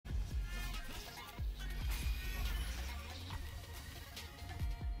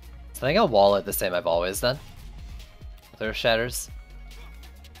I think I'll wall it the same I've always done. With Earthshatters.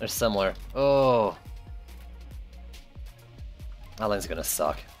 They're similar. Oh. That lane's gonna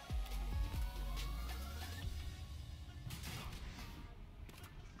suck.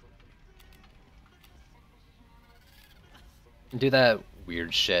 Do that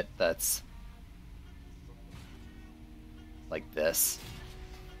weird shit that's like this.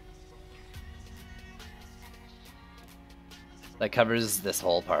 That covers this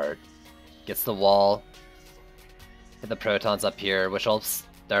whole part. Gets the wall. Hit the Protons up here, which will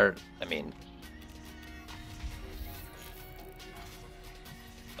start, I mean,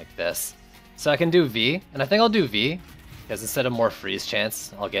 like this. So I can do V, and I think I'll do V, because instead of more freeze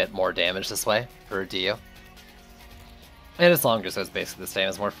chance, I'll get more damage this way per DU. And it's longer, so it's basically the same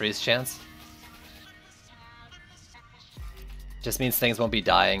as more freeze chance. Just means things won't be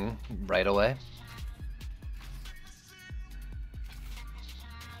dying right away.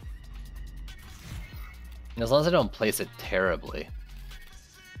 And as long as I don't place it terribly,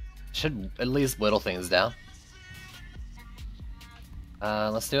 should at least whittle things down.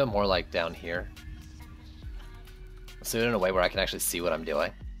 Let's do it more like down here. Let's do it in a way where I can actually see what I'm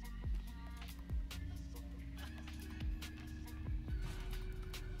doing.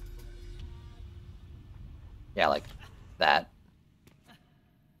 Yeah, like that.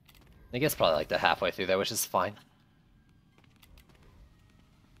 I guess probably like the halfway through there, which is fine.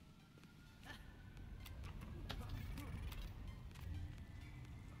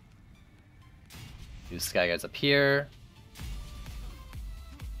 Do sky guards up here.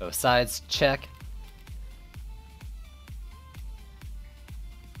 Both sides, check.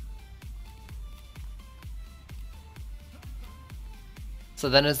 So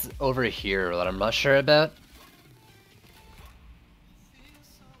then it's over here that I'm not sure about.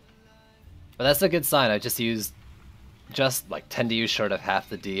 But that's a good sign. I just used like 10 DU short of half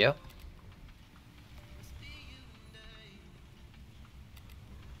the DU.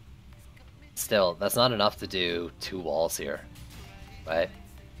 Still, that's not enough to do 2 walls here, right?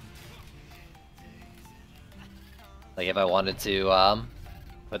 Like if I wanted to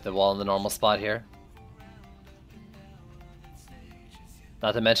put the wall in the normal spot here.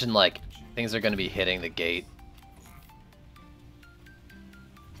 Not to mention, like, things are going to be hitting the gate.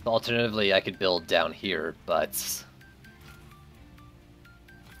 Alternatively, I could build down here, but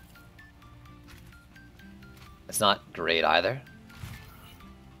it's not great either.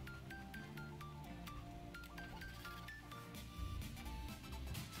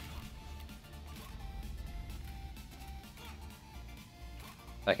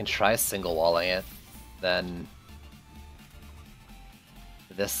 If I can try single walling it, then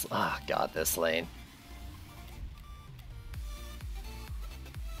this, oh god, this lane.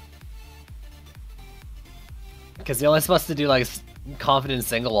 Because the only supposed to do like confident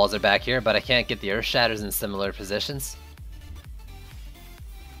single walls are back here, but I can't get the Earthshatters in similar positions.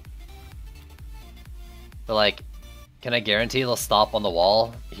 But like, can I guarantee they'll stop on the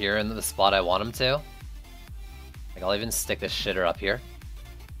wall here in the spot I want them to? Like I'll even stick this shitter up here.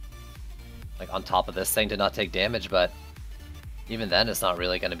 Like on top of this thing to not take damage, but even then it's not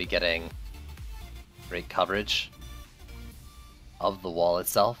really going to be getting great coverage of the wall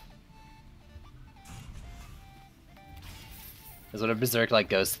itself. Because when a Berserk like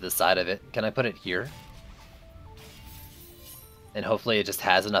goes to the side of it, can I put it here? And hopefully it just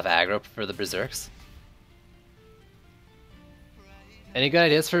has enough aggro for the Berserks. Any good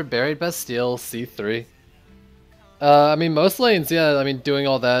ideas for Buried Bastille C3? I mean most lanes, yeah, I mean doing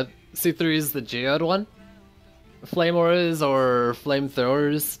all that. C3 is the Geode one. Flame Auras or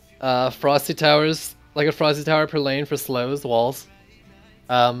Flamethrowers. Frosty Towers, like a Frosty Tower per lane for slows, walls.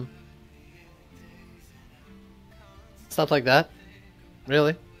 Stuff like that.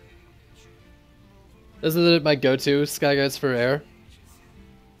 Really? Those are my go-to Sky Guides for air.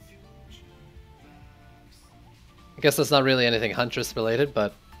 I guess that's not really anything Huntress related,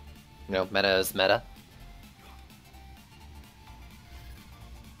 but you know, meta is meta.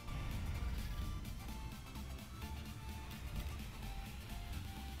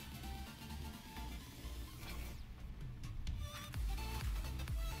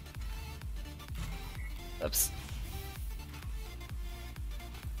 Oops.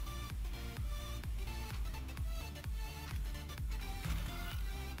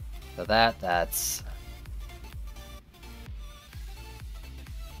 So that's...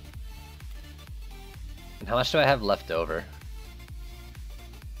 And how much do I have left over?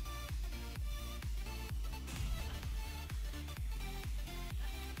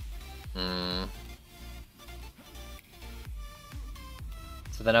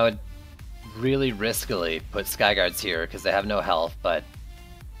 So then I would really riskily put Skyguards here because they have no health, but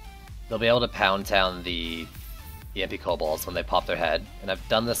they'll be able to pound down the EMP kobolds when they pop their head, and I've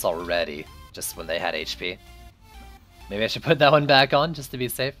done this already, just when they had HP. Maybe I should put that one back on, just to be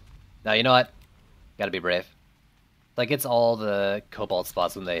safe. Now, you know what? Gotta be brave. Like, it's all the kobold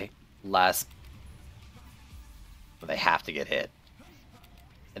spots when they have to get hit.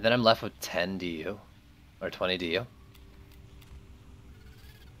 And then I'm left with 10 DU, or 20 DU.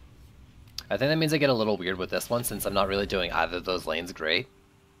 I think that means I get a little weird with this one, since I'm not really doing either of those lanes great.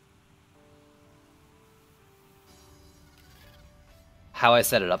 How I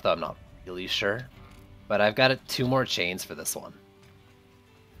set it up, though, I'm not really sure. But I've got 2 more chains for this one.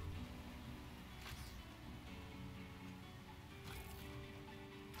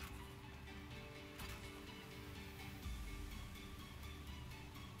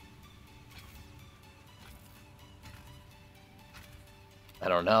 I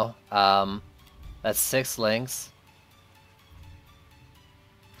don't know. That's 6 links.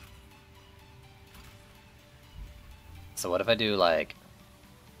 So what if I do like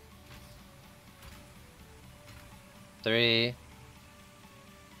 3,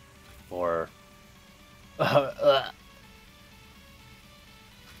 4,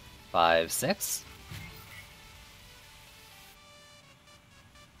 5, 6?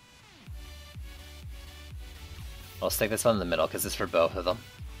 I'll stick this one in the middle because it's for both of them.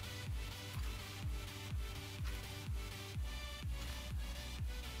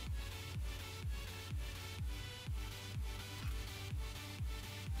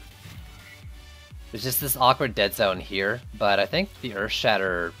 There's just this awkward dead zone here, but I think the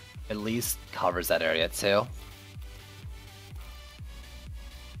Earthshatter at least covers that area too.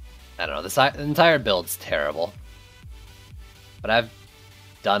 I don't know, this entire build's terrible. But I've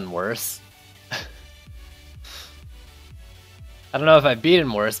done worse. I don't know if I've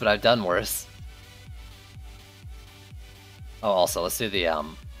beaten worse, but I've done worse. Oh, also, let's do the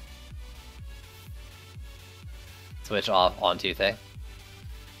switch off onto thing.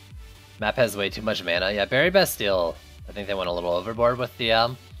 Map has way too much mana. Yeah, Berry Bastille, I think they went a little overboard with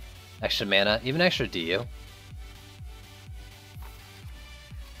the extra mana, even extra DU.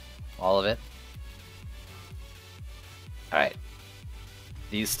 All of it. Alright.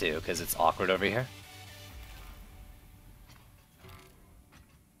 These two, because it's awkward over here.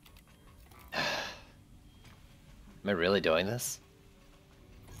 Am I really doing this?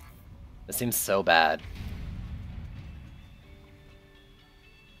 This seems so bad.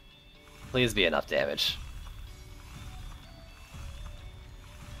 Please be enough damage.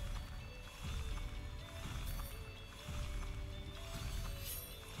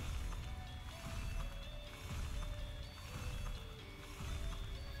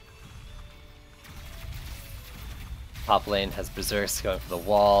 Top lane has Berserks going for the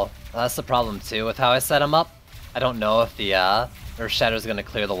wall. That's the problem too with how I set him up. I don't know if the Earthshatter is going to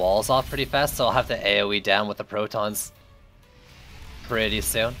clear the walls off pretty fast, so I'll have to AoE down with the Protons pretty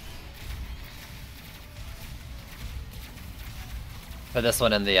soon. For this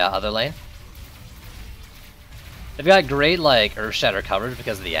one in the other lane. They've got great like Earthshatter coverage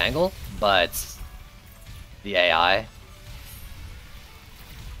because of the angle, but the AI.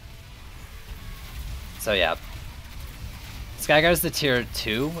 So yeah. Skyguard's the tier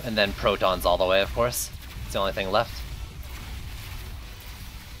 2, and then Protons all the way, of course. It's the only thing left.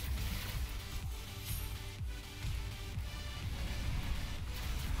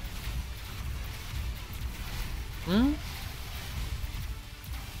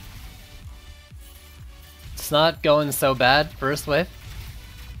 It's not going so bad, first wave.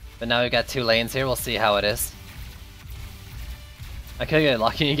 But now we've got 2 lanes here, we'll see how it is. I could get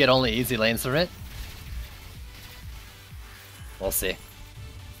lucky and get only easy lanes from it. We'll see.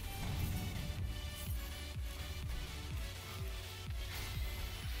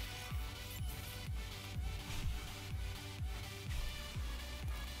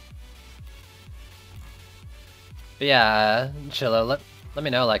 But yeah, Chillo, let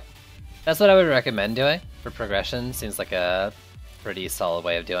me know, like, that's what I would recommend doing for progression. Seems like a pretty solid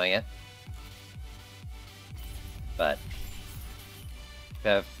way of doing it. But if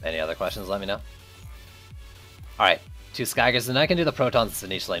you have any other questions, let me know. Alright, 2 Skyguards, and I can do the Protons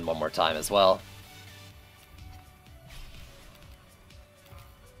in each lane one more time as well.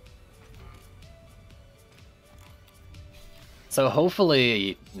 So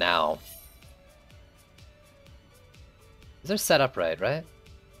hopefully now... These are set up right? I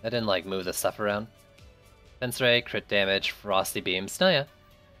didn't like move this stuff around. Fence Ray, crit damage, Frosty Beams. No, yeah.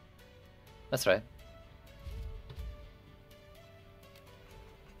 That's right.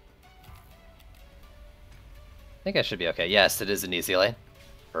 I think I should be okay. Yes, it is an easy lane.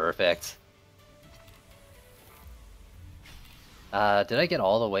 Perfect. Did I get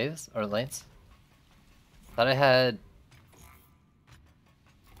all the waves or lanes? Thought I had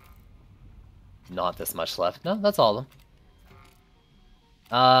not this much left. No, that's all of them.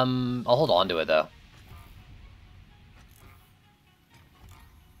 I'll hold on to it though.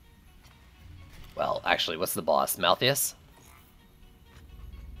 Well, actually, what's the boss? Malthius?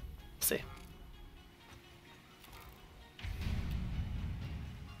 Let's see.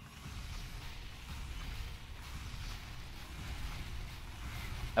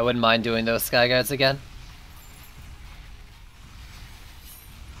 I wouldn't mind doing those Sky Guards again.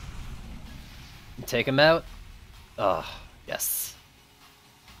 Take him out. Oh, yes.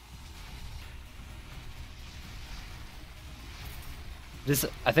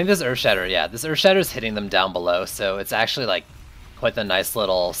 I think this Earthshatter, yeah, this Earthshatter is hitting them down below, so it's actually like quite the nice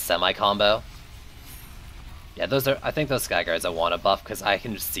little semi-combo. Yeah, I think those Sky Guards I want to buff because I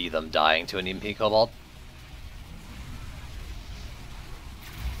can just see them dying to an EMP Kobold.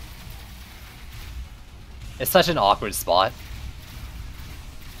 It's such an awkward spot.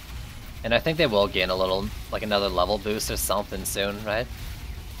 And I think they will gain a little, like another level boost or something soon, right?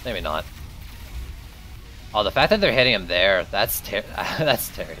 Maybe not. Oh, the fact that they're hitting him there, that's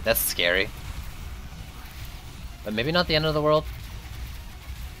scary. But maybe not the end of the world.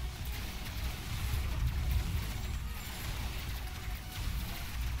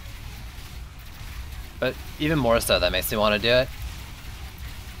 But even more so, that makes me want to do it.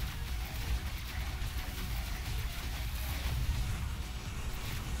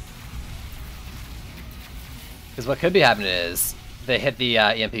 Because what could be happening is they hit the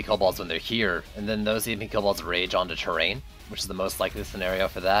EMP Kobolds when they're here, and then those EMP Kobolds rage onto terrain, which is the most likely scenario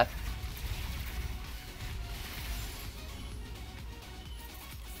for that.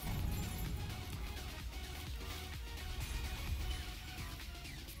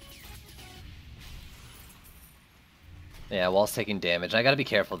 Yeah, wall's taking damage. I gotta be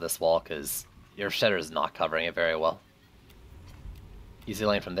careful of this wall, because Earthshatter is not covering it very well. Easy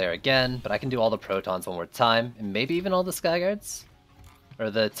lane from there again, but I can do all the Protons one more time, and maybe even all the Sky Guards? Or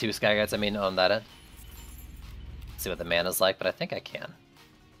the 2 Sky Guards, I mean, on that end. See what the mana's like, but I think I can.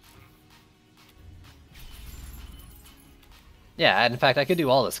 Yeah, in fact, I could do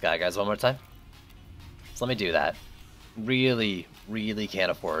all the Sky Guards one more time. So let me do that. Really, really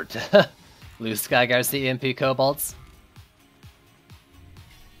can't afford to lose Sky Guards to EMP Kobolds.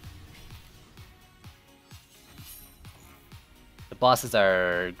 The bosses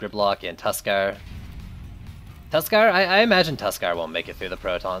are Gridlock and Tuskar. Tuskar? I imagine Tuskar won't make it through the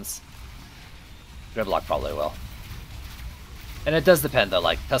Protons. Gridlock probably will. And it does depend though,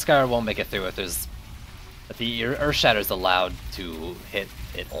 like, Tuskar won't make it through if there's... If the Earthshatter's allowed to hit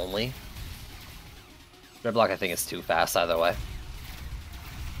it only. Gridlock I think is too fast either way.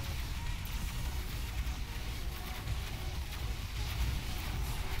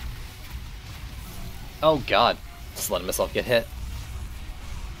 Oh god, just letting myself get hit.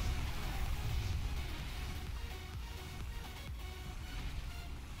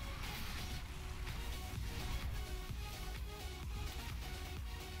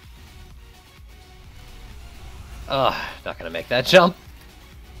 Ugh, not gonna make that jump.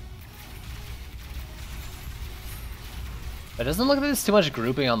 It doesn't look like there's too much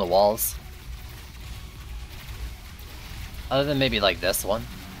grouping on the walls. Other than maybe like this one.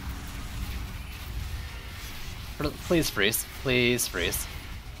 Please freeze. Please freeze.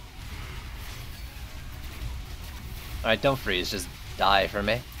 Alright, don't freeze, just die for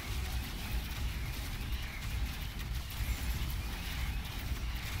me.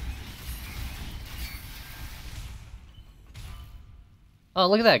 Oh,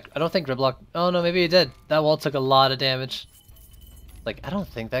 look at that. I don't think Gridlock... Oh, no, maybe he did. That wall took a lot of damage. Like, I don't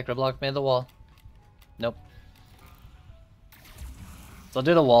think that Gridlock made the wall. Nope. So I'll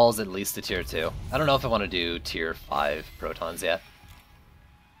do the walls at least to tier 2. I don't know if I want to do tier 5 Protons yet.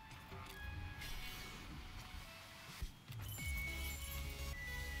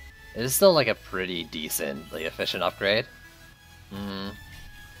 It is still like a pretty decently efficient upgrade.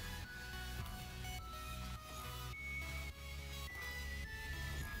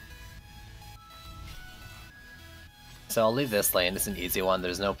 So I'll leave this lane, it's an easy one,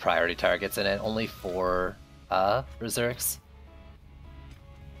 there's no priority targets in it, only 4 Berserks.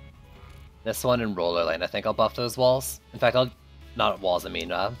 This one and Roller Lane, I think I'll buff those walls. In fact, not walls, I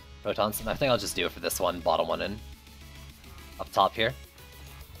mean Protons. I think I'll just do it for this one, bottom one and up top here.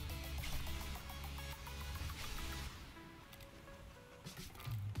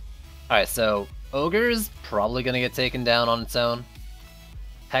 Alright, so Ogre's probably gonna get taken down on its own.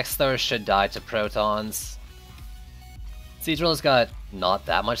 Hexthor should die to Protons. Siege Roller's got not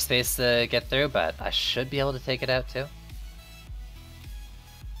that much space to get through, but I should be able to take it out too.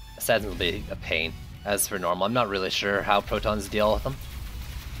 Assassins will be a pain. As for normal, I'm not really sure how Protons deal with them.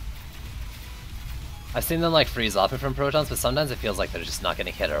 I've seen them like freeze off it from Protons, but sometimes it feels like they're just not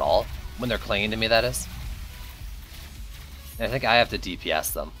getting hit at all. When they're clinging to me, that is. And I think I have to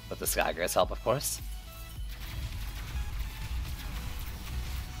DPS them, with the Skyguard's help, of course.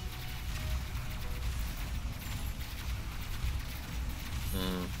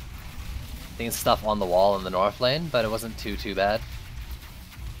 Seeing stuff on the wall in the north lane, but it wasn't too bad.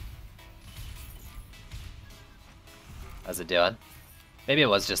 How's it doing? Maybe it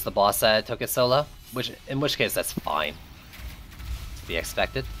was just the boss that took it solo, in which case that's fine. To be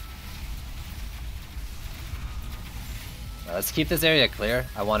expected. Now let's keep this area clear.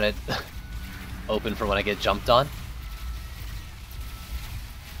 I want it open for when I get jumped on.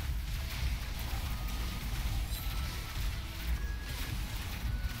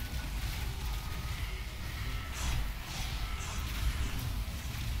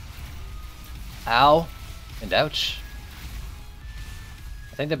 Ow and ouch.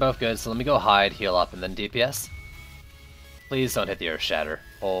 I think they're both good, so let me go hide, heal up, and then DPS. Please don't hit the Earthshatter.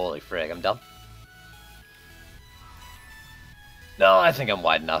 Holy frig, I'm dumb. No, I think I'm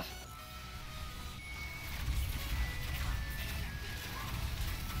wide enough.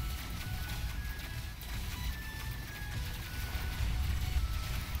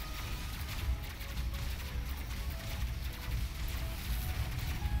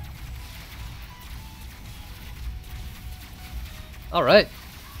 Alright.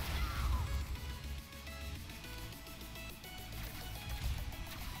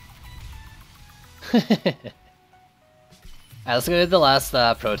 Alright, let's go to the last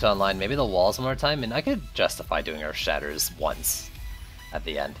Proton line, maybe the walls one more time, and I could justify doing Earthshatters once at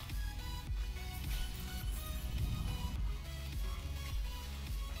the end.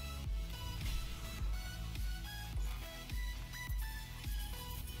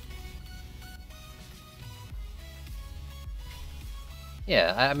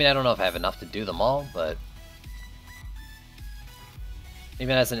 Yeah, I mean, I don't know if I have enough to do them all, but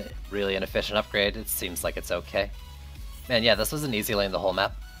even as a really inefficient upgrade, it seems like it's okay. Man, yeah, this was an easy lane the whole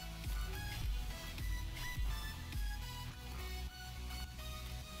map.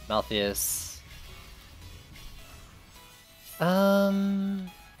 Malthius.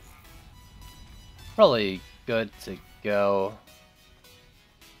 Probably good to go.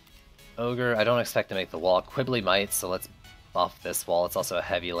 Ogre, I don't expect to make the wall. Quibbly might, so let's buff this wall. It's also a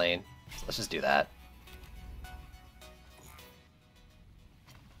heavy lane, so let's just do that.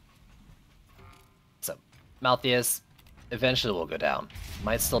 So, Malthius eventually will go down.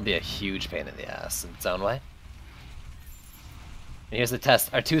 Might still be a huge pain in the ass in its own way. And here's the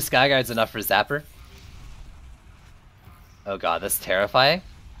test. Are 2 Skyguards enough for Zapper? Oh god, that's terrifying.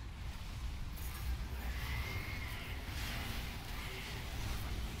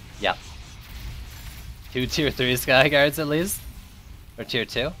 Yep. 2 tier 3 Skyguards at least? Or tier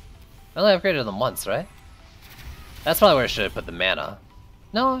 2? I only upgraded them once, right? That's probably where I should have put the mana.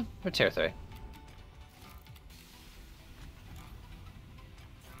 No, for tier 3.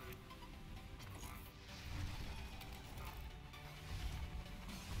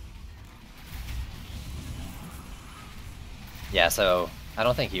 Yeah, so I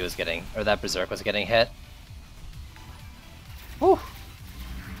don't think he was getting, or that Berserk was getting hit. Whew.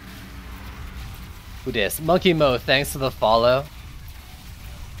 Who dis? Monkey Mo, thanks for the follow.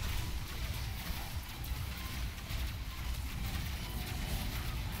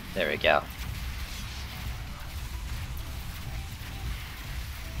 There we go.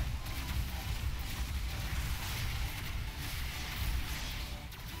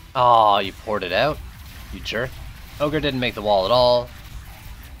 Aw, you poured it out, you jerk. Ogre didn't make the wall at all.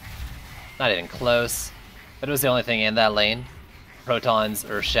 Not even close. But it was the only thing in that lane. Protons,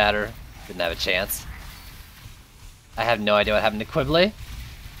 Earthshatter, didn't have a chance. I have no idea what happened to Quibbly.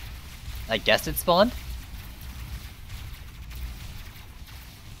 I guessed it spawned.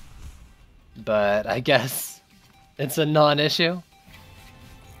 But I guess it's a non-issue.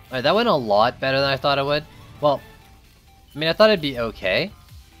 Alright, that went a lot better than I thought it would. Well, I mean, I thought it'd be okay.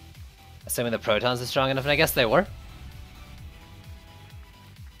 Assuming the Protons are strong enough, and I guess they were.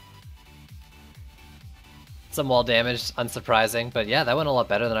 Some wall damage, unsurprising, but yeah, that went a lot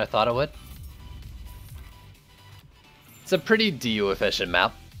better than I thought it would. It's a pretty DU efficient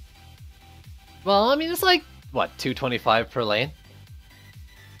map. Well, I mean, it's like, what, 225 per lane?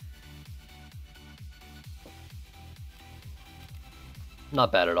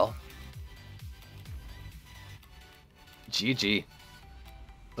 Not bad at all. GG.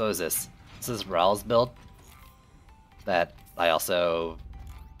 What was this? This is Ral's build that I also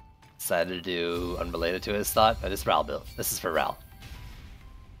decided to do unrelated to his thought, but it's Ral build. This is for Ral.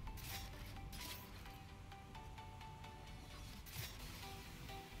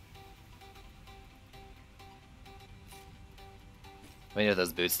 How many of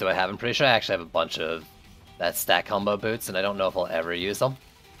those boots do I have? I'm pretty sure I actually have a bunch of that stack combo boots, and I don't know if I'll ever use them.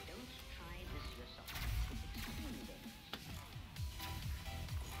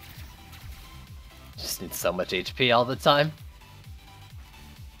 Just need so much HP all the time.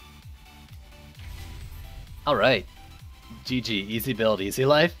 Alright. GG, easy build, easy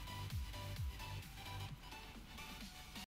life.